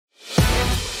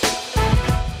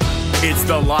It's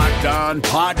the Locked On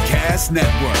Podcast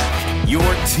Network, your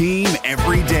team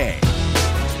every day.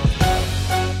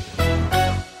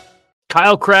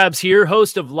 Kyle Krabs here,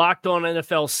 host of Locked On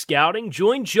NFL Scouting.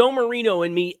 Join Joe Marino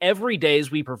and me every day as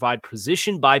we provide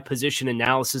position-by-position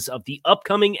analysis of the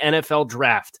upcoming NFL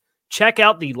Draft. Check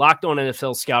out the Locked On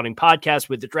NFL Scouting podcast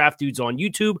with the Draft Dudes on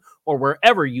YouTube or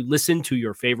wherever you listen to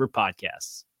your favorite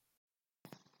podcasts.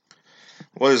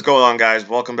 What is going on, guys?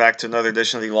 Welcome back to another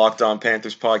edition of the Locked On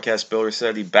Panthers podcast. Bill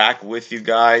Rossetti back with you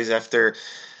guys after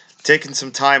taking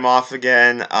some time off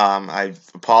again. I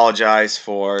apologize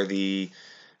for the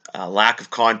lack of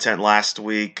content last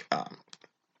week.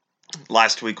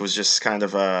 Last week was just kind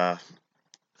of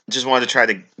just wanted to try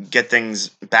to get things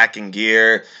back in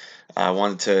gear. I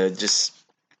wanted to just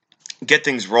get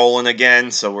things rolling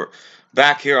again. So we're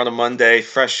back here on a Monday,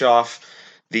 fresh off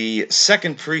the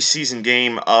second preseason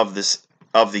game of the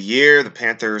year. The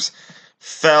Panthers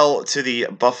fell to the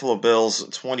Buffalo Bills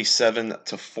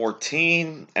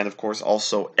 27-14, and of course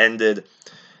also ended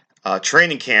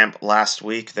training camp last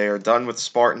week. They are done with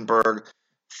Spartanburg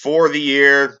for the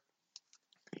year.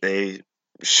 They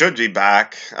should be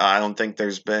back. I don't think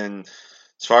there's been,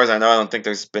 as far as I know, I don't think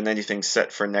there's been anything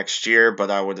set for next year, but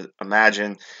I would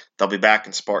imagine they'll be back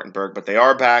in Spartanburg. But they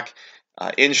are back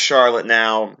in Charlotte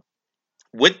now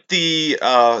with the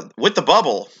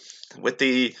bubble, with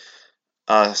the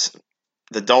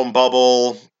dome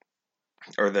bubble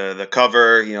or the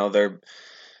cover. You know,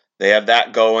 they have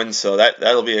that going, so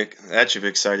that should be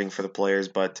exciting for the players.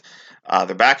 But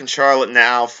they're back in Charlotte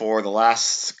now for the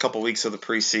last couple weeks of the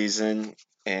preseason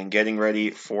and getting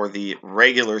ready for the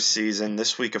regular season.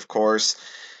 This week, of course,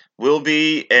 will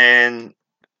be a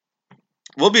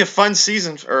fun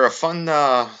season, or a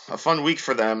fun week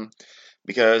for them,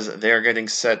 because they're getting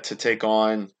set to take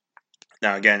on.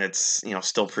 Now again, it's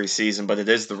still preseason, but it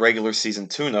is the regular season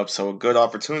tune-up, so a good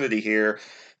opportunity here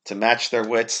to match their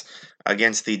wits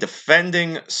against the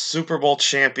defending Super Bowl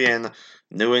champion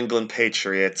New England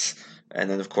Patriots. And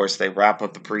then, of course, they wrap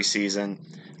up the preseason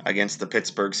against the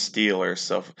Pittsburgh Steelers.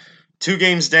 So 2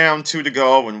 games down, 2 to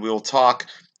go, and we'll talk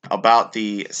about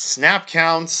the snap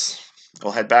counts.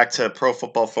 We'll head back to Pro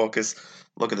Football Focus,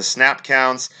 look at the snap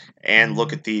counts, and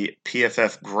look at the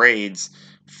PFF grades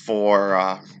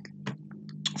for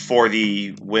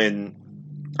the win,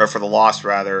 or for the loss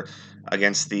rather,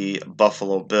 against the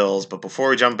Buffalo Bills. But before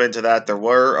we jump into that, there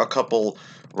were a couple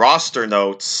roster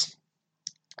notes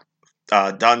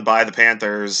done by the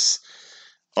Panthers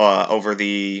over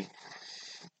the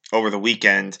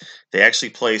weekend. They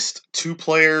actually placed 2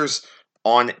 players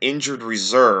on injured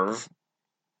reserve.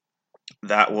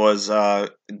 That was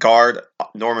guard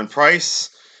Norman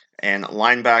Price and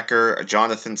linebacker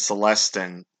Jonathan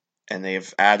Celestin. And they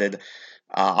have added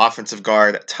offensive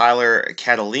guard Tyler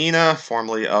Catalina,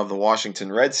 formerly of the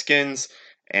Washington Redskins,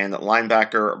 and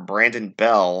linebacker Brandon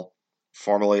Bell,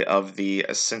 formerly of the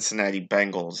Cincinnati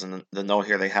Bengals. And the note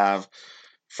here they have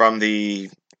from the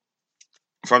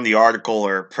article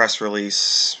or press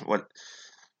release, what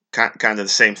kind of the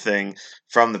same thing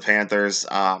from the Panthers.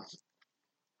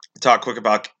 Talk quick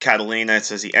about Catalina. It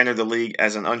says he entered the league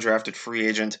as an undrafted free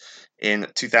agent in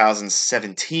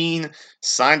 2017,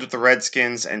 signed with the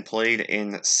Redskins, and played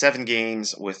in 7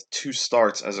 games with 2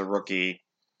 starts as a rookie.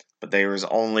 But they were his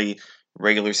only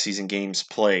regular season games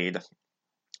played,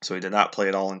 so he did not play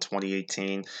at all in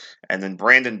 2018. And then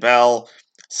Brandon Bell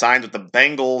signed with the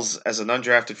Bengals as an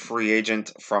undrafted free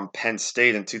agent from Penn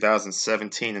State in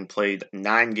 2017 and played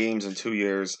 9 games in 2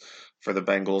 years for the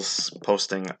Bengals,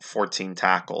 posting 14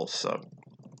 tackles. So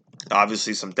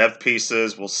obviously some depth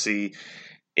pieces. We'll see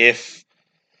if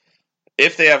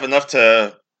they have enough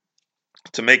to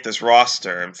make this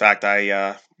roster. In fact,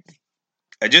 I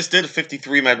just did a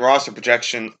 53-man roster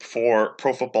projection for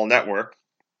Pro Football Network,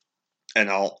 and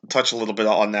I'll touch a little bit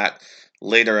on that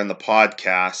later in the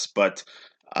podcast. But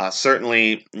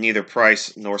certainly neither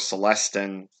Price nor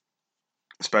Celestin,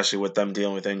 especially with them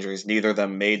dealing with injuries, neither of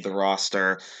them made the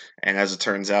roster. And as it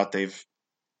turns out, they've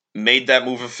made that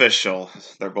move official.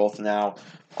 They're both now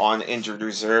on injured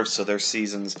reserve, so their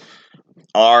seasons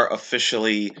are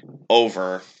officially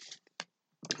over.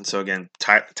 And so again,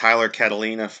 Tyler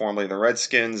Catalina, formerly of the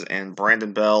Redskins, and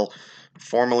Brandon Bell,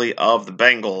 formerly of the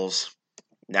Bengals,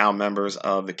 now members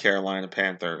of the Carolina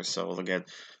Panthers. So we'll get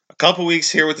a couple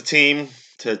weeks here with the team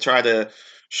to try to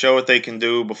show what they can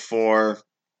do before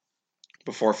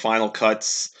final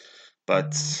cuts.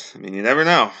 But I mean, you never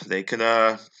know. They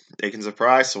can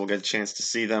surprise, so we'll get a chance to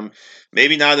see them.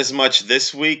 Maybe not as much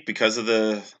this week because of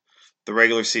the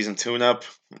regular season tune-up.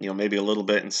 Maybe a little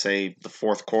bit in, say, the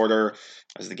fourth quarter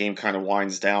as the game kind of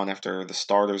winds down after the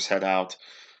starters head out.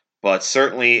 But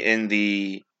certainly in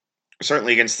the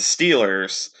certainly against the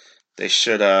Steelers, they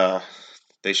should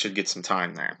get some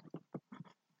time there.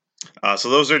 So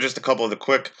those are just a couple of the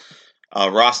quick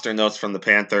roster notes from the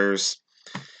Panthers.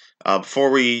 Before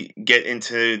we get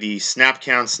into the snap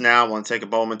counts now, I want to take a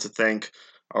moment to thank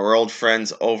our old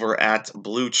friends over at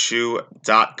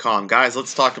BlueChew.com. Guys,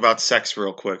 let's talk about sex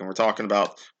real quick, and we're talking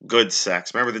about good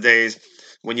sex. Remember the days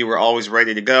when you were always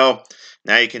ready to go?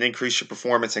 Now you can increase your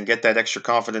performance and get that extra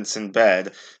confidence in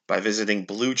bed by visiting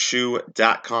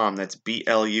BlueChew.com. That's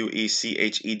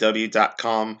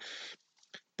BlueChew.com.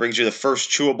 Brings you the first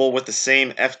chewable with the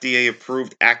same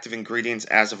FDA-approved active ingredients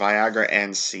as Viagra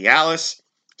and Cialis,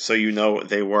 so you know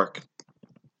they work.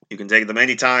 You can take them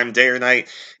anytime, day or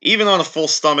night, even on a full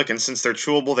stomach, and since they're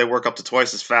chewable, they work up to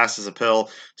twice as fast as a pill,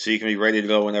 so you can be ready to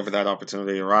go whenever that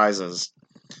opportunity arises.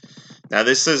 Now,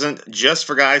 this isn't just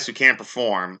for guys who can't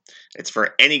perform. It's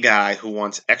for any guy who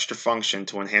wants extra function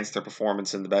to enhance their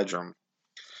performance in the bedroom.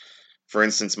 For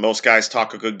instance, most guys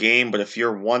talk a good game, but if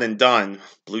you're one and done,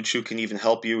 Blue Chew can even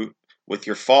help you with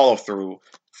your follow-through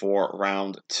for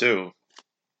round 2.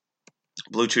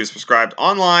 Blue Chew is prescribed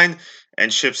online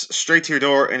and ships straight to your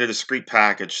door in a discreet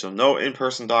package, so no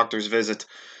in-person doctor's visit,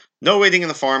 no waiting in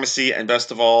the pharmacy, and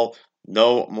best of all,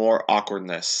 no more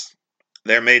awkwardness.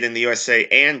 They're made in the USA,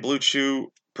 and Blue Chew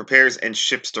prepares and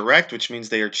ships direct, which means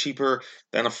they are cheaper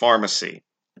than a pharmacy.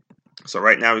 So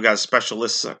right now we've got a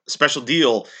special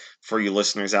deal for you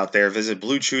listeners out there. Visit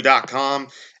BlueChew.com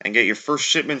and get your first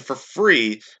shipment for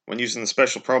free when using the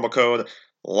special promo code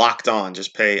Locked On.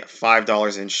 Just pay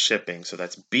 $5 in shipping. So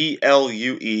that's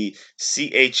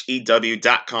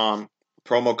BlueChew.com.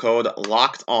 Promo code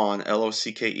Locked On,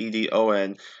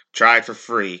 LOCKEDON. Try it for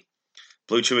free.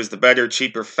 Blue Chew is the better,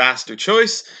 cheaper, faster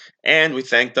choice, and we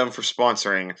thank them for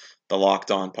sponsoring the Locked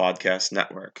On Podcast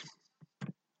Network.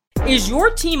 Is your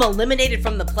team eliminated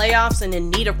from the playoffs and in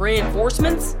need of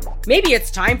reinforcements? Maybe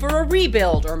it's time for a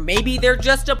rebuild, or maybe they're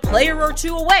just a player or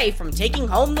two away from taking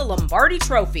home the Lombardi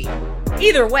Trophy.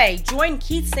 Either way, join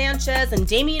Keith Sanchez and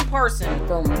Damian Parson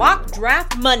for Mock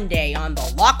Draft Monday on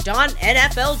the Locked On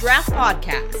NFL Draft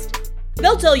Podcast.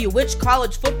 They'll tell you which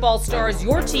college football stars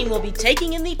your team will be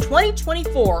taking in the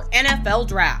 2024 NFL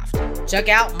Draft. Check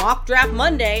out Mock Draft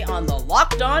Monday on the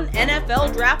Locked On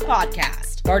NFL Draft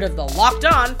Podcast, part of the Locked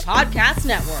On Podcast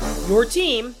Network, your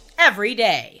team every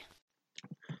day.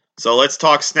 So let's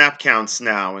talk snap counts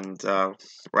now, and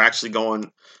we're actually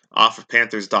going off of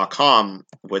Panthers.com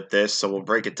with this, so we'll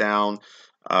break it down,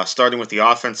 starting with the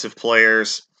offensive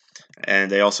players.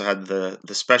 And they also had the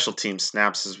special team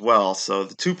snaps as well. So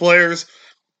the two players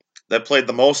that played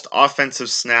the most offensive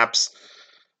snaps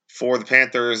for the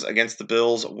Panthers against the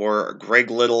Bills were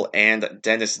Greg Little and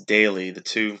Dennis Daly, the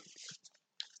two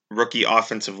rookie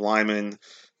offensive linemen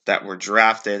that were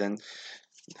drafted. And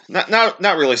not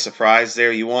really surprised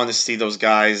there. You want to see those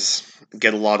guys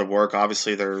get a lot of work.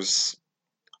 Obviously,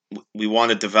 we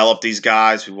want to develop these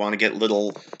guys. We want to get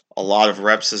Little a lot of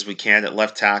reps as we can at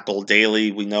left tackle.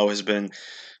 Daly, we know, has been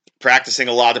practicing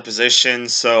a lot of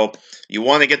positions, so you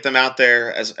want to get them out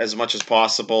there as much as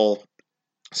possible.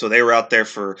 So they were out there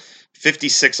for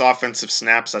 56 offensive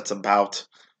snaps. That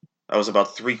was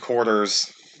about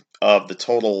 3/4 of the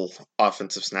total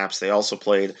offensive snaps. They also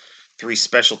played 3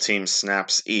 special team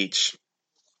snaps each.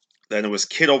 Then it was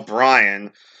Kid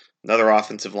O'Brien, another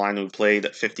offensive lineman, who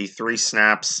played 53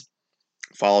 snaps.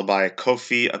 Followed by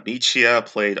Kofi Abichia,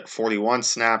 played 41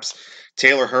 snaps.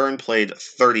 Taylor Hearn played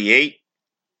 38.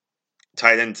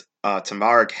 Tight end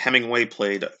Tamarik Hemingway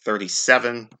played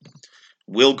 37.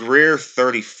 Will Greer,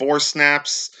 34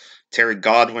 snaps. Terry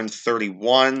Godwin,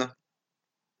 31.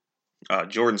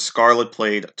 Jordan Scarlett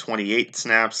played 28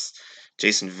 snaps.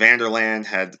 Jason Vanderland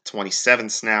had 27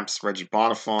 snaps. Reggie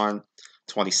Bonifon,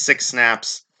 26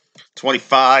 snaps.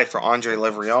 25 for Andre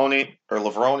Levrone.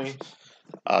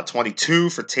 22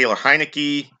 for Taylor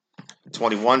Heineke,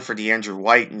 21 for DeAndre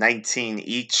White, 19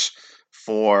 each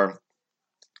for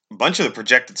a bunch of the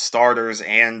projected starters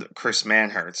and Chris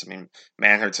Manhertz. I mean,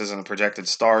 Manhertz isn't a projected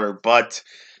starter, but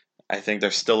I think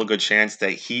there's still a good chance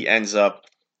that he ends up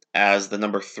as the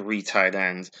number 3 tight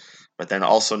end. But then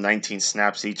also 19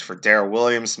 snaps each for Darrell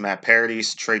Williams, Matt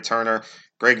Paradis, Trey Turner,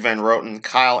 Greg Van Roten,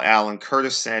 Kyle Allen,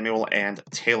 Curtis Samuel, and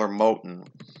Taylor Moton.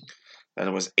 Then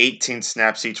it was 18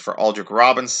 snaps each for Aldrick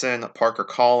Robinson, Parker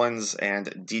Collins, and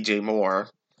DJ Moore.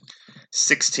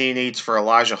 16 each for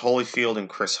Elijah Holyfield and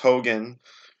Chris Hogan.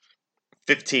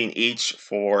 15 each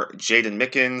for Jaden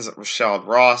Mickens, Rashad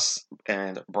Ross,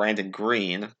 and Brandon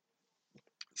Green.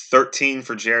 13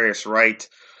 for Jarius Wright.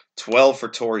 12 for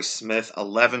Torrey Smith.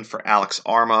 11 for Alex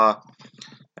Arma.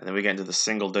 And then we get into the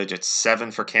single digits.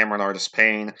 7 for Cameron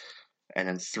Artis-Payne. and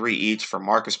then 3 each for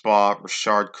Marcus Baugh,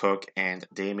 Richard Cook, and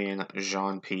Damien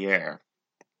Jean-Pierre.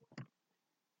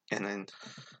 And then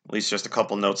at least just a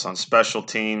couple notes on special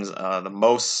teams. The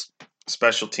most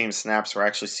special team snaps were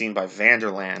actually seen by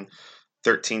Vanderland,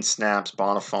 13 snaps.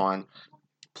 Bonifon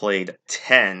played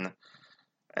 10,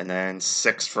 and then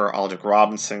 6 for Aldrick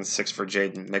Robinson, 6 for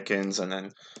Jaden Mickens, and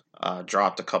then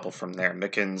dropped a couple from there.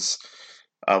 Mickens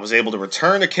was able to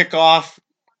return a kickoff,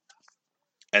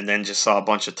 and then just saw a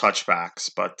bunch of touchbacks.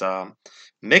 But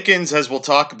Mickens, as we'll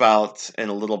talk about in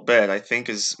a little bit, I think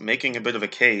is making a bit of a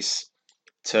case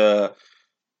to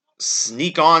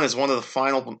sneak on as one of the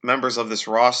final members of this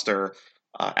roster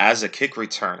as a kick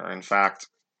returner. In fact,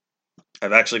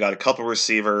 I've actually got a couple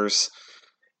receivers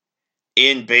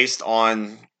in based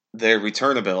on their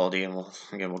return ability, and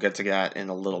we'll get to that in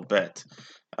a little bit.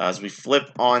 As we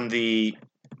flip on the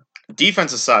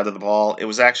defensive side of the ball, it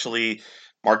was actually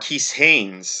Marquise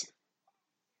Haynes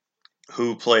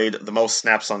who played the most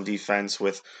snaps on defense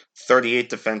with 38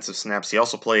 defensive snaps. He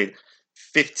also played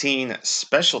 15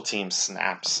 special team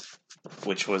snaps,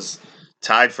 which was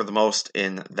tied for the most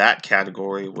in that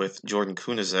category with Jordan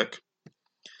Kunaszyk.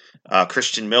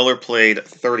 Christian Miller played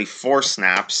 34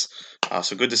 snaps,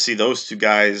 so good to see those two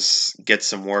guys get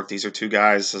some work. These are two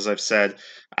guys, as I've said,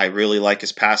 I really like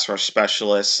as pass rush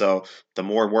specialists, so the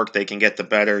more work they can get, the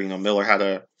better. You know, Miller had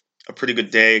a pretty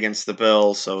good day against the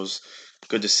Bills, so it was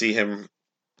good to see him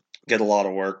get a lot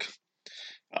of work.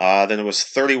 Then it was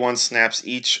 31 snaps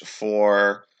each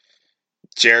for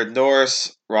Jared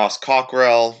Norris, Ross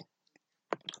Cockrell,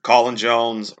 Colin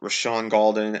Jones, Rashawn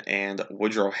Golden, and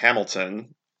Woodrow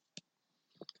Hamilton.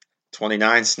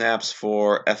 29 snaps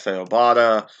for F.A.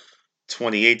 Obata,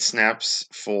 28 snaps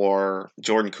for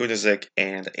Jordan Kunaszyk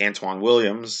and Antoine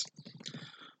Williams,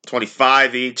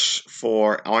 25 each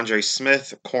for Andre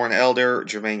Smith, Corn Elder,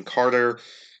 Jermaine Carter,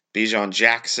 Bijan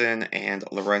Jackson, and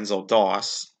Lorenzo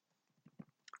Doss,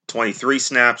 23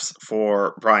 snaps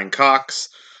for Brian Cox,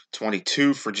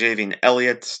 22 for Javian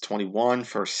Elliott, 21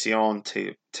 for Sion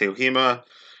Teohima,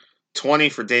 20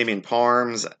 for Damian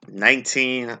Parms,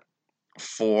 19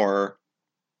 for,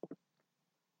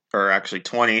 or actually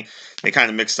 20, they kind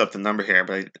of mixed up the number here,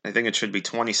 but I think it should be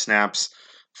 20 snaps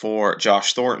for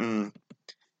Josh Thornton,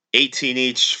 18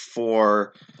 each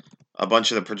for a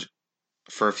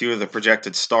few of the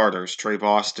projected starters, Trey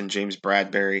Boston, James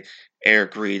Bradbury,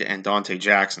 Eric Reed, and Dante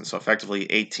Jackson. So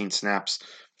effectively 18 snaps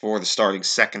for the starting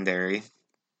secondary.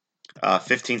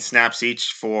 15 snaps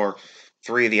each for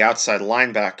 3 of the outside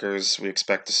linebackers. We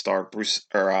expect to start Bruce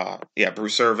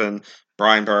Irvin,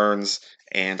 Brian Burns,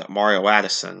 and Mario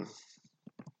Addison.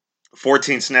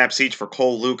 14 snaps each for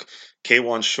Cole Luke,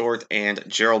 K1 Short, and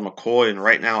Gerald McCoy. And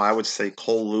right now, I would say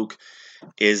Cole Luke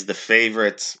is the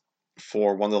favorite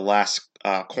for one of the last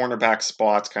cornerback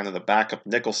spots, kind of the backup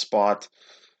nickel spot,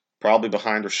 probably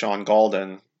behind Rashawn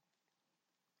Golden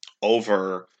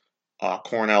over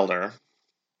Corn Elder.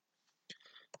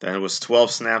 Then it was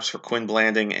 12 snaps for Quinn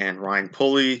Blanding and Ryan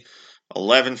Pulley,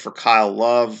 11 for Kyle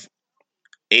Love,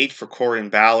 8 for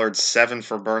Corian Ballard, 7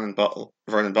 for Vernon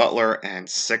Butler, and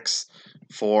 6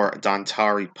 for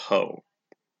Dontari Poe.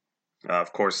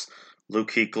 Of course,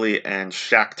 Luke Kuechly and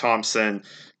Shaq Thompson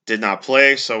did not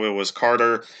play, so it was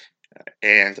Carter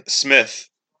and Smith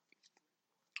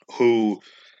who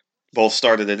both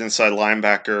started at inside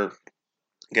linebacker,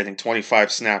 getting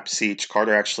 25 snaps each.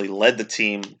 Carter actually led the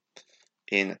team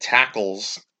in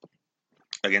tackles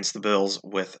against the Bills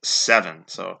with 7,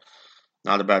 so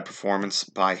not a bad performance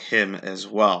by him as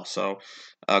well. So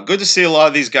good to see a lot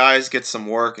of these guys get some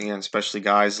work, again, especially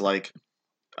guys like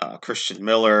Christian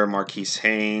Miller, Marquise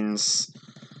Haynes,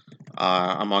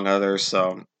 among others.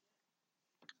 So,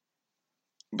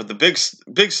 but the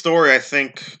big story, I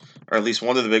think, or at least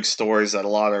one of the big stories that a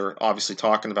lot are obviously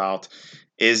talking about,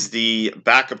 is the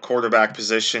backup quarterback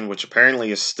position, which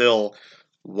apparently is still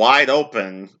wide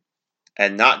open,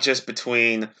 and not just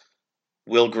between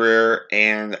Will Grier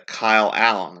and Kyle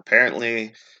Allen.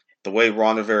 Apparently, the way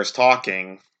Ron Rivera is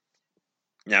talking,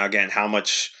 now again, how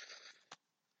much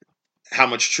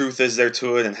truth is there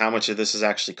to it and how much of this is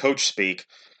actually coach speak,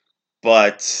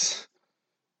 but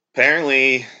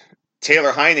apparently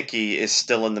Taylor Heineke is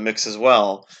still in the mix as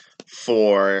well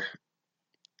for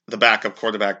the backup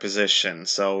quarterback position.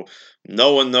 So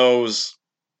no one knows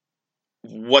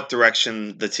what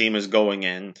direction the team is going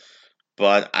in,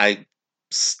 but I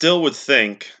still would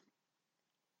think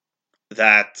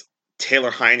that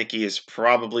Taylor Heineke is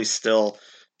probably still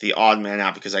the odd man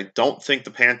out, because I don't think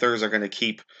the Panthers are going to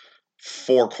keep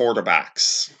 4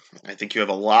 quarterbacks. I think you have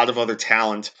a lot of other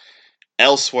talent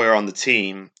elsewhere on the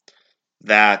team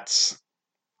that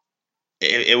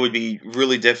it would be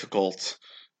really difficult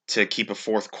to keep a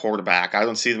fourth quarterback. I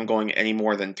don't see them going any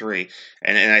more than 3.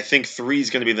 And I think 3 is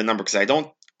going to be the number, because I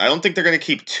don't think they're going to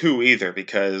keep 2 either,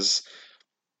 because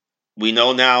we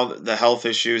know now the health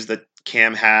issues that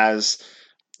Cam has.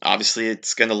 Obviously,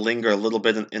 it's going to linger a little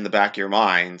bit in the back of your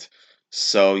mind.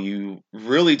 So you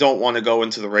really don't want to go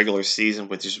into the regular season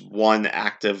with just one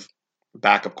active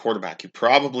backup quarterback. You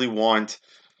probably want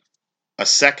a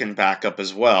second backup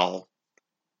as well.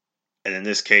 And in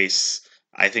this case,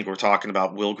 I think we're talking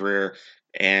about Will Grier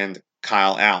and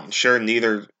Kyle Allen. Sure,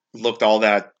 neither looked all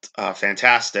that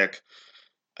fantastic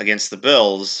against the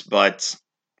Bills, but,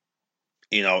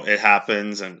 it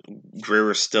happens, and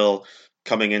Grier is still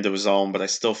coming into his own, but I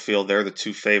still feel they're the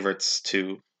 2 favorites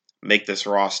to make this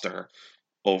roster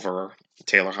over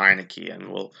Taylor Heineke.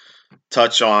 And we'll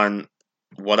touch on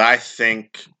what I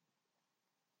think,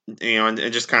 and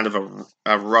just kind of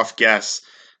a rough guess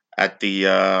at the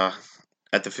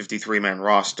 53-man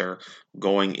roster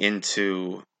going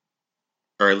into,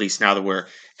 or at least now that we're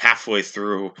halfway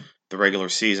through the regular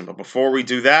season. But before we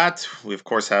do that, we of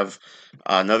course have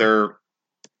another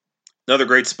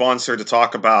great sponsor to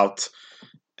talk about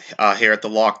here at the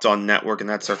Locked On Network, and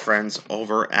that's our friends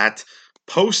over at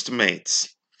Postmates.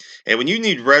 Hey, when you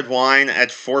need red wine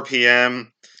at 4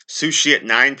 p.m., sushi at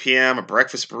 9 p.m., a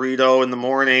breakfast burrito in the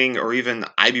morning, or even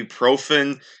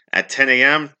ibuprofen at 10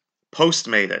 a.m.,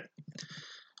 Postmate it.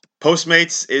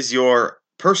 Postmates is your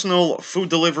personal food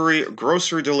delivery,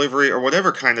 grocery delivery, or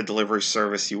whatever kind of delivery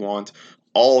service you want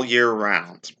all year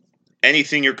round.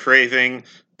 Anything you're craving,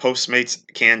 Postmates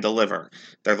can deliver.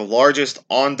 They're the largest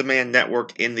on-demand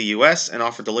network in the U.S. and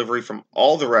offer delivery from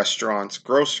all the restaurants,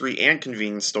 grocery and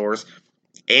convenience stores,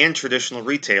 and traditional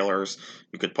retailers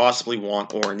you could possibly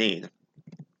want or need.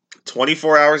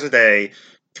 24 hours a day,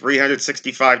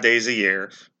 365 days a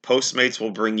year, Postmates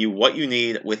will bring you what you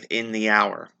need within the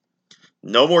hour.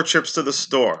 No more trips to the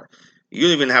store. You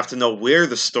don't even have to know where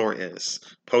the store is.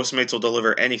 Postmates will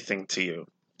deliver anything to you.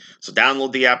 So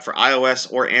download the app for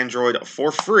iOS or Android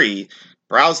for free,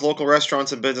 browse local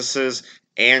restaurants and businesses,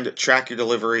 and track your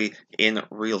delivery in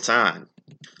real time.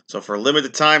 So for a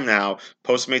limited time now,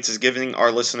 Postmates is giving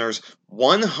our listeners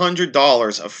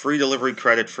 $100 of free delivery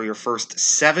credit for your first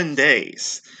 7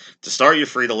 days. To start your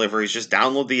free deliveries, just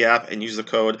download the app and use the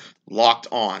code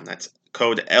LOCKEDON. That's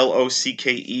code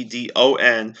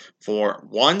LOCKEDON for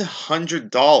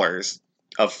 $100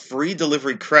 of free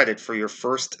delivery credit for your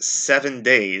first 7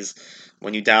 days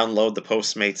when you download the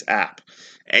Postmates app.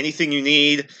 Anything you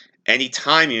need,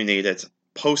 anytime you need it,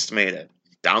 Postmate it.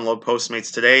 Download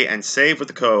Postmates today and save with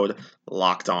the code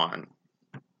LOCKEDON.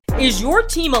 Is your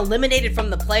team eliminated from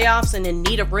the playoffs and in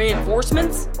need of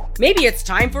reinforcements? Maybe it's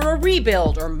time for a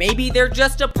rebuild, or maybe they're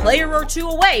just a player or 2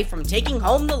 away from taking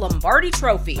home the Lombardi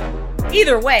Trophy.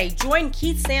 Either way, join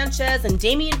Keith Sanchez and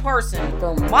Damian Parson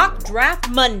for Mock Draft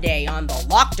Monday on the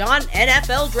Locked On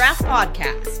NFL Draft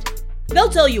Podcast. They'll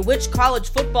tell you which college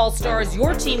football stars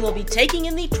your team will be taking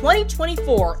in the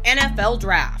 2024 NFL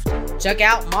Draft. Check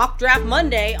out Mock Draft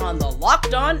Monday on the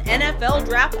Locked On NFL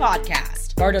Draft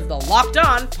Podcast, part of the Locked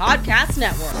On Podcast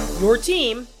Network. Your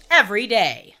team every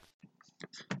day.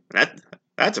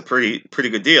 That's a pretty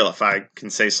good deal, if I can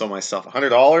say so myself.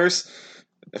 $100,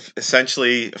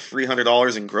 essentially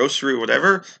 $300 in grocery,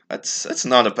 whatever. That's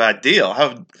not a bad deal.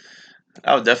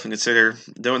 I would definitely consider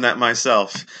doing that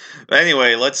myself. But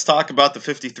anyway, let's talk about the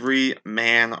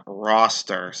 53-man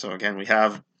roster. So again, we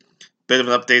have a bit of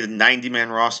an updated 90-man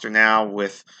roster now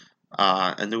with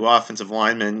a new offensive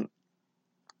lineman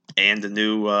and a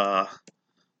new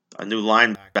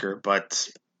linebacker. But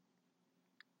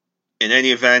in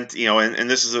any event, and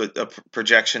this is a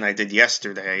projection I did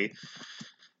yesterday.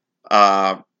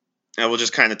 And we'll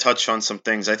just kind of touch on some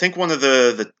things. I think one of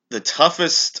the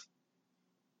toughest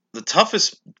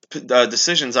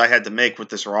decisions I had to make with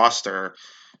this roster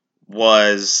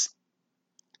was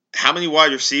how many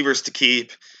wide receivers to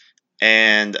keep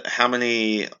and how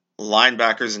many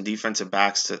linebackers and defensive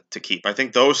backs to keep. I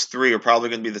think those 3 are probably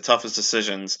going to be the toughest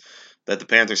decisions that the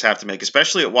Panthers have to make,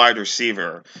 especially at wide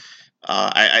receiver.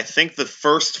 I think the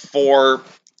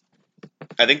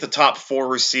top 4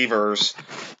 receivers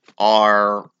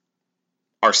are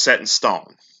set in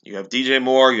stone. You have DJ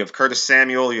Moore, you have Curtis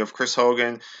Samuel, you have Chris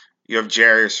Hogan, you have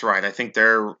Jarius Wright. I think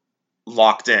they're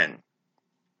locked in.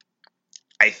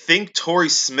 I think Torrey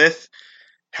Smith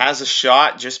has a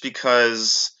shot just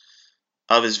because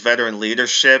of his veteran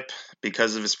leadership,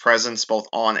 because of his presence both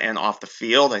on and off the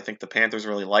field. I think the Panthers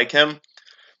really like him.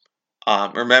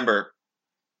 Remember,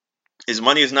 his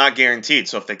money is not guaranteed,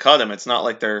 so if they cut him, it's not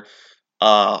like they're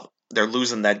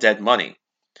losing that dead money.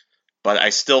 But I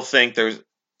still think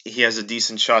he has a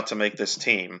decent shot to make this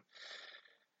team.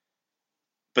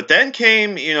 But then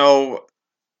came,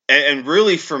 and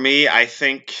really for me, I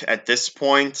think at this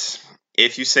point,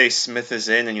 if you say Smith is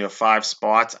in and you have 5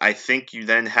 spots, I think you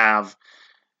then have,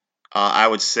 I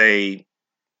would say,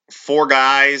 4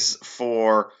 guys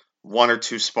for 1 or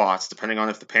 2 spots, depending on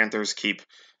if the Panthers keep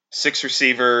 6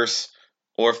 receivers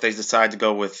or if they decide to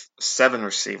go with 7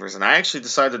 receivers. And I actually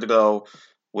decided to go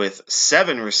with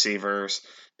 7 receivers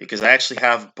because I actually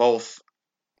have both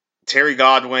Terry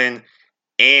Godwin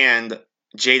and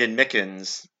Jaden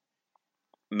Mickens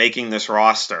making this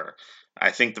roster.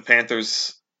 I think the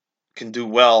Panthers can do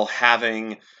well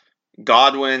having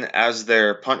Godwin as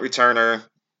their punt returner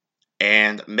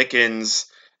and Mickens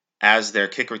as their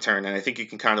kick return. And I think you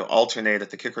can kind of alternate at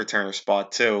the kick returner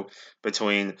spot too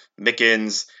between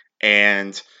Mickens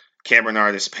and Cameron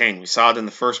Artis-Payne. We saw it in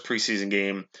the first preseason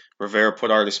game. Rivera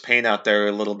put Artis-Payne out there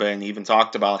a little bit and even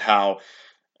talked about how,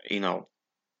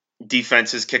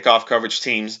 defenses, kickoff coverage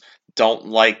teams don't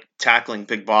like tackling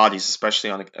big bodies, especially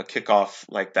on a kickoff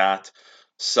like that.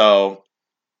 So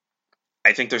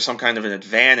I think there's some kind of an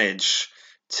advantage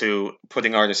to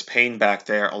putting Artis-Payne back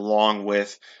there along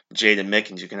with Jaden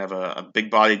Mickens. You can have a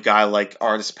big-bodied guy like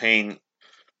Artis-Payne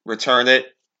return it,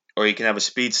 or you can have a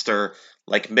speedster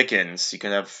like Mickens. You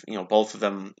can have, both of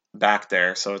them back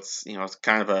there. So it's, it's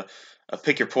kind of a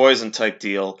pick your poison type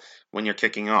deal when you're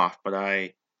kicking off. But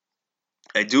I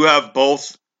do have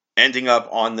both ending up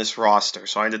on this roster.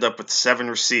 So I ended up with 7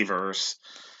 receivers.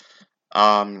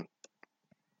 I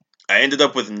ended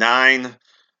up with 9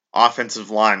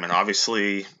 offensive linemen.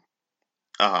 Obviously,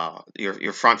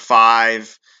 your front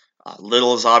 5.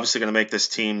 Little is obviously going to make this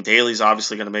team. Daly's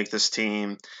obviously going to make this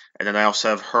team. And then I also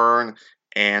have Hearn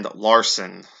and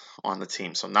Larson on the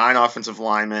team. So 9 offensive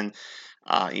linemen.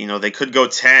 They could go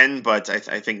 10, but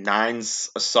I think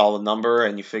 9's a solid number.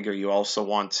 And you figure you also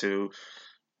want to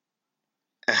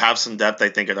have some depth, I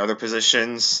think, at other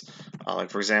positions. Like,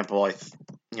 for example,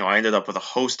 I ended up with a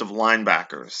host of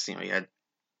linebackers. You had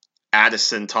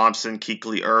Addison, Thompson,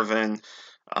 Kuechly, Irvin,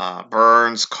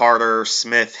 Burns, Carter,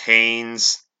 Smith,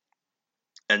 Haynes,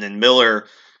 and then Miller.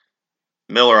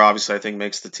 Miller, obviously, I think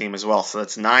makes the team as well. So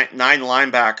that's 9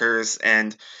 linebackers,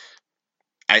 and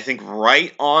I think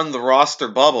right on the roster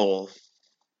bubble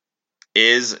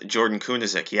is Jordan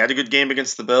Kunaszyk. He had a good game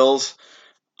against the Bills.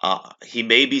 He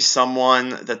may be someone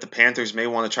that the Panthers may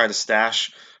want to try to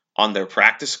stash on their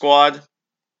practice squad.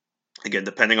 Again,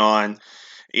 depending on,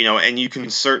 and you can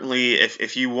certainly,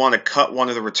 if you want to cut one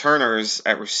of the returners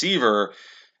at receiver,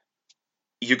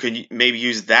 you could maybe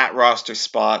use that roster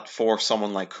spot for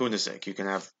someone like Kunaszyk. You can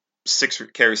have 6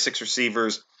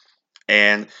 receivers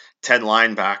and 10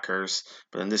 linebackers,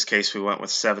 but in this case, we went with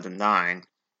 7 and 9.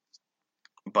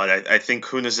 But I think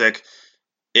Kunaszyk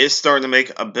is starting to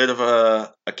make a bit of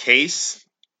a case.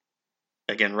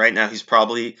 Again, right now he's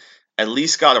probably at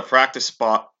least got a practice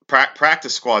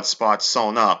squad spot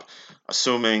sewn up,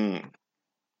 assuming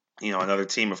another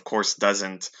team, of course,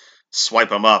 doesn't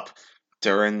swipe him up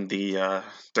during the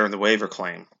waiver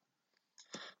claim.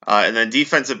 And then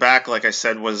defensive back, like I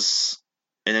said, was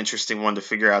an interesting one to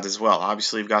figure out as well.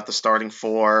 Obviously, you've got the starting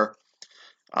 4.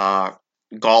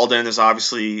 Galden is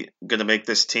obviously going to make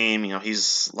this team.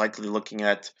 He's likely looking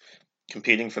at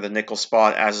competing for the nickel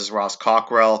spot, as is Ross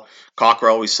Cockrell.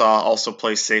 Cockrell, we saw, also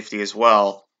play safety as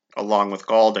well, along with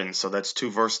Galden. So that's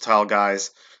 2 versatile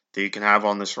guys that you can have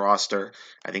on this roster.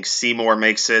 I think Seymour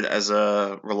makes it as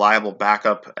a reliable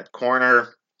backup at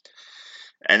corner.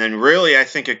 And then really, I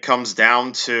think it comes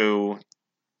down to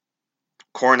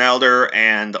Cornelder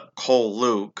and Cole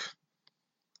Luke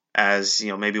as,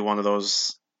 maybe one of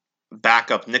those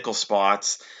backup nickel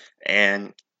spots.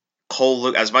 And Cole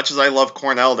Luke, as much as I love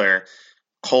Cornelder,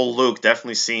 Cole Luke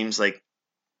definitely seems like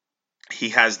he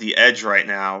has the edge right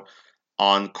now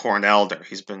on Cornelder.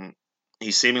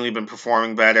 He's seemingly been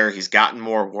performing better. He's gotten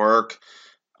more work.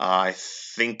 I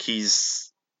think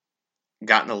he's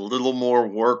gotten a little more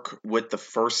work with the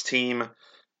first team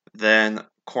than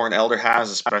Cornelder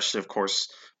has, especially, of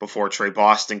course, before Trey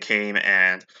Boston came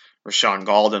and Rashawn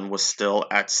Galden was still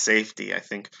at safety. I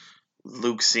think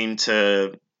Luke seemed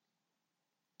to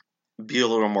be a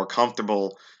little more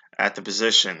comfortable at the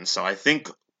position. So I think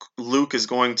Luke is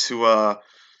going to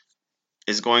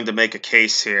make a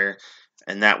case here,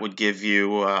 and that would give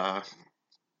you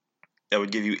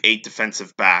 8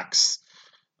 defensive backs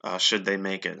should they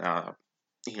make it.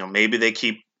 Maybe they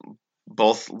keep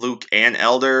both Luke and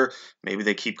Elder. Maybe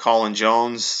they keep Colin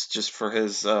Jones just for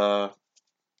his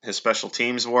special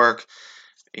teams work.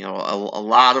 A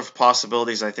lot of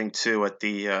possibilities, I think, too, at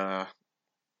the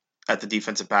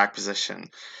defensive back position.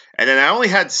 And then I only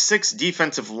had 6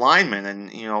 defensive linemen,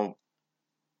 and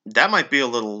that might be a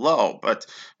little low. But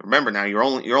remember now, you're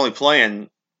only playing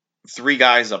 3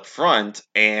 guys up front,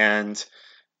 and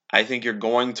I think you're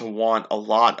going to want a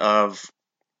lot of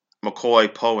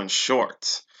McCoy, Poe, and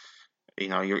Short.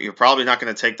 You're probably not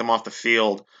going to take them off the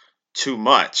field too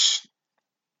much,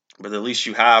 but at least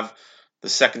you have the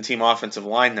second team offensive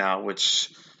line now,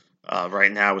 which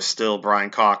right now is still Brian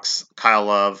Cox, Kyle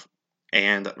Love,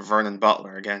 and Vernon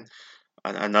Butler. Again,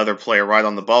 another player right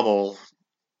on the bubble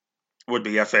would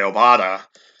be Efe Obada,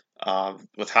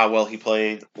 with how well he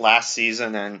played last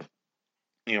season, and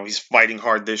he's fighting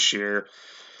hard this year.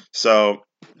 So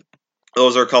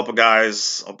those are a couple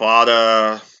guys: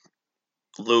 Obada,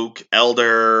 Luke,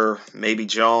 Elder, maybe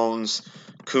Jones,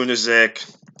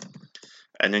 Kunazik,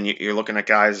 and then you're looking at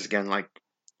guys again like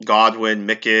Godwin,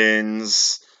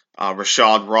 Mickens,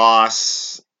 Rashad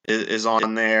Ross is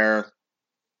on there.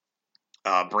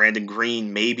 Brandon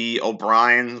Green, maybe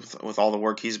O'Brien with all the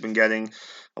work he's been getting.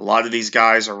 A lot of these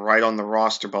guys are right on the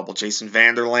roster bubble. Jason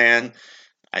Vanderland,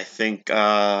 I think,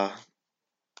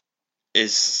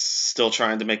 is still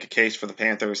trying to make a case for the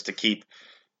Panthers to keep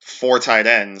 4 tight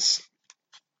ends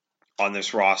on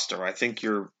this roster. I think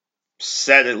you're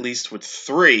set at least with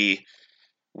 3,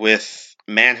 with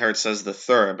Manhertz as the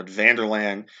third, but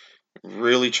Vanderland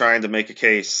really trying to make a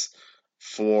case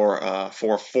for a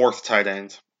 4th tight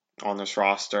end on this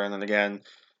roster. And then again,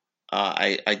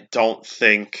 I don't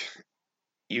think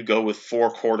you go with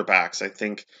 4 quarterbacks. I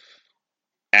think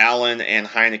Allen and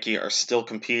Heineke are still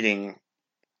competing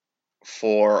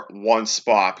for 1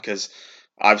 spot, because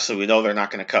obviously we know they're not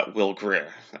going to cut Will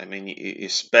Grier. I mean, you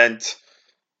spent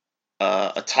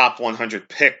a top 100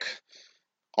 pick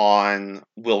on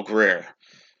Will Grier,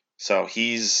 so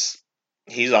he's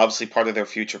obviously part of their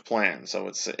future plan. So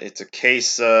it's a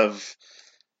case of,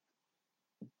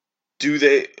 do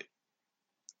they?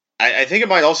 I think it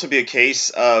might also be a case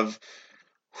of,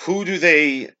 who do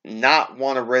they not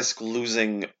want to risk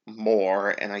losing more?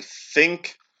 And I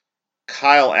think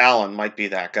Kyle Allen might be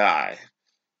that guy,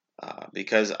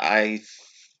 because I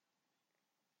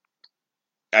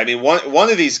mean, one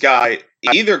of these guys,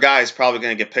 either guy is probably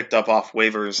going to get picked up off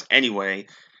waivers anyway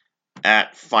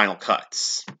at final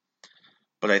cuts.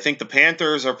 But I think the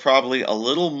Panthers are probably a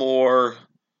little more,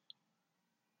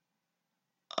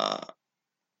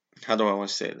 how do I want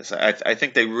to say this? I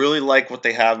think they really like what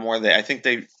they have more. I think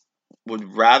they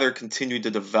would rather continue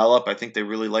to develop. I think they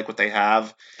really like what they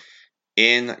have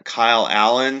in Kyle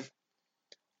Allen.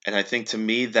 And I think, to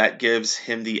me, that gives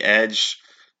him the edge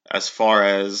as far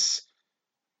as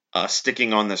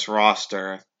sticking on this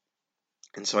roster.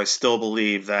 And so I still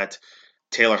believe that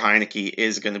Taylor Heineke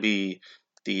is going to be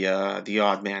the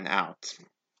odd man out.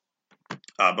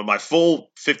 But my full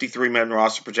 53-man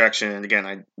roster projection, and again,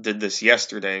 I did this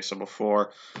yesterday, so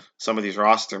before some of these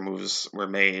roster moves were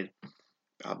made.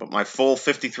 But my full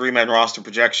 53-man roster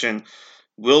projection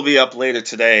will be up later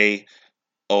today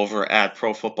over at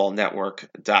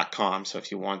ProFootballNetwork.com. So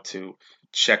if you want to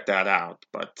check that out.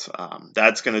 But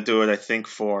that's going to do it, I think,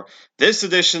 for this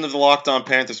edition of the Locked On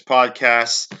Panthers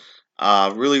podcast.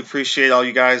 Really appreciate all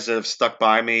you guys that have stuck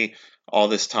by me all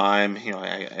this time.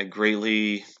 I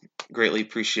greatly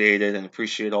appreciate it, and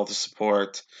appreciate all the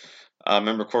support.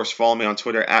 Remember, of course, follow me on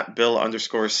Twitter at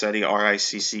Bill_Setti,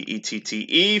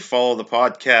 RICCETTE. Follow the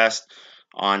podcast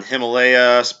on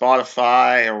Himalaya,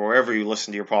 Spotify, or wherever you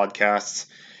listen to your podcasts.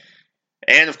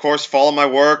 And, of course, follow my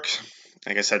work.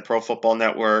 Like I said, Pro Football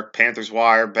Network, Panthers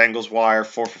Wire, Bengals Wire,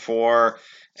 4for4,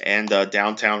 and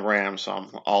Downtown Rams. So I'm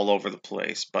all over the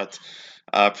place. But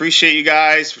appreciate you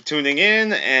guys for tuning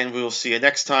in, and we will see you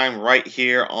next time right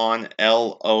here on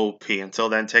LOP. Until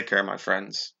then, take care, my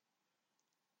friends.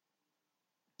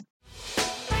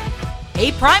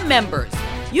 Hey, Prime members,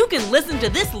 you can listen to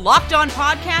this Locked On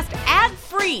podcast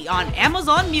ad-free on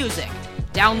Amazon Music.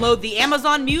 Download the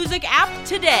Amazon Music app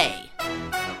today.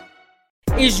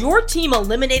 Is your team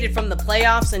eliminated from the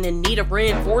playoffs and in need of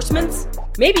reinforcements?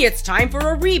 Maybe it's time for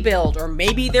a rebuild, or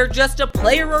maybe they're just a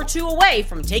player or 2 away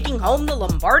from taking home the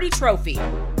Lombardi Trophy.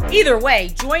 Either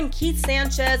way, join Keith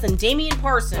Sanchez and Damian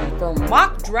Parson for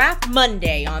Mock Draft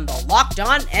Monday on the Locked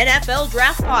On NFL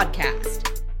Draft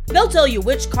Podcast. They'll tell you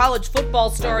which college football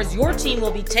stars your team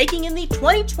will be taking in the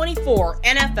 2024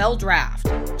 NFL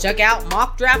Draft. Check out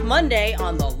Mock Draft Monday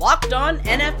on the Locked On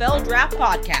NFL Draft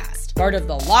Podcast, part of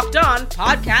the Locked On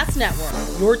Podcast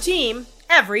Network. Your team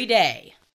every day.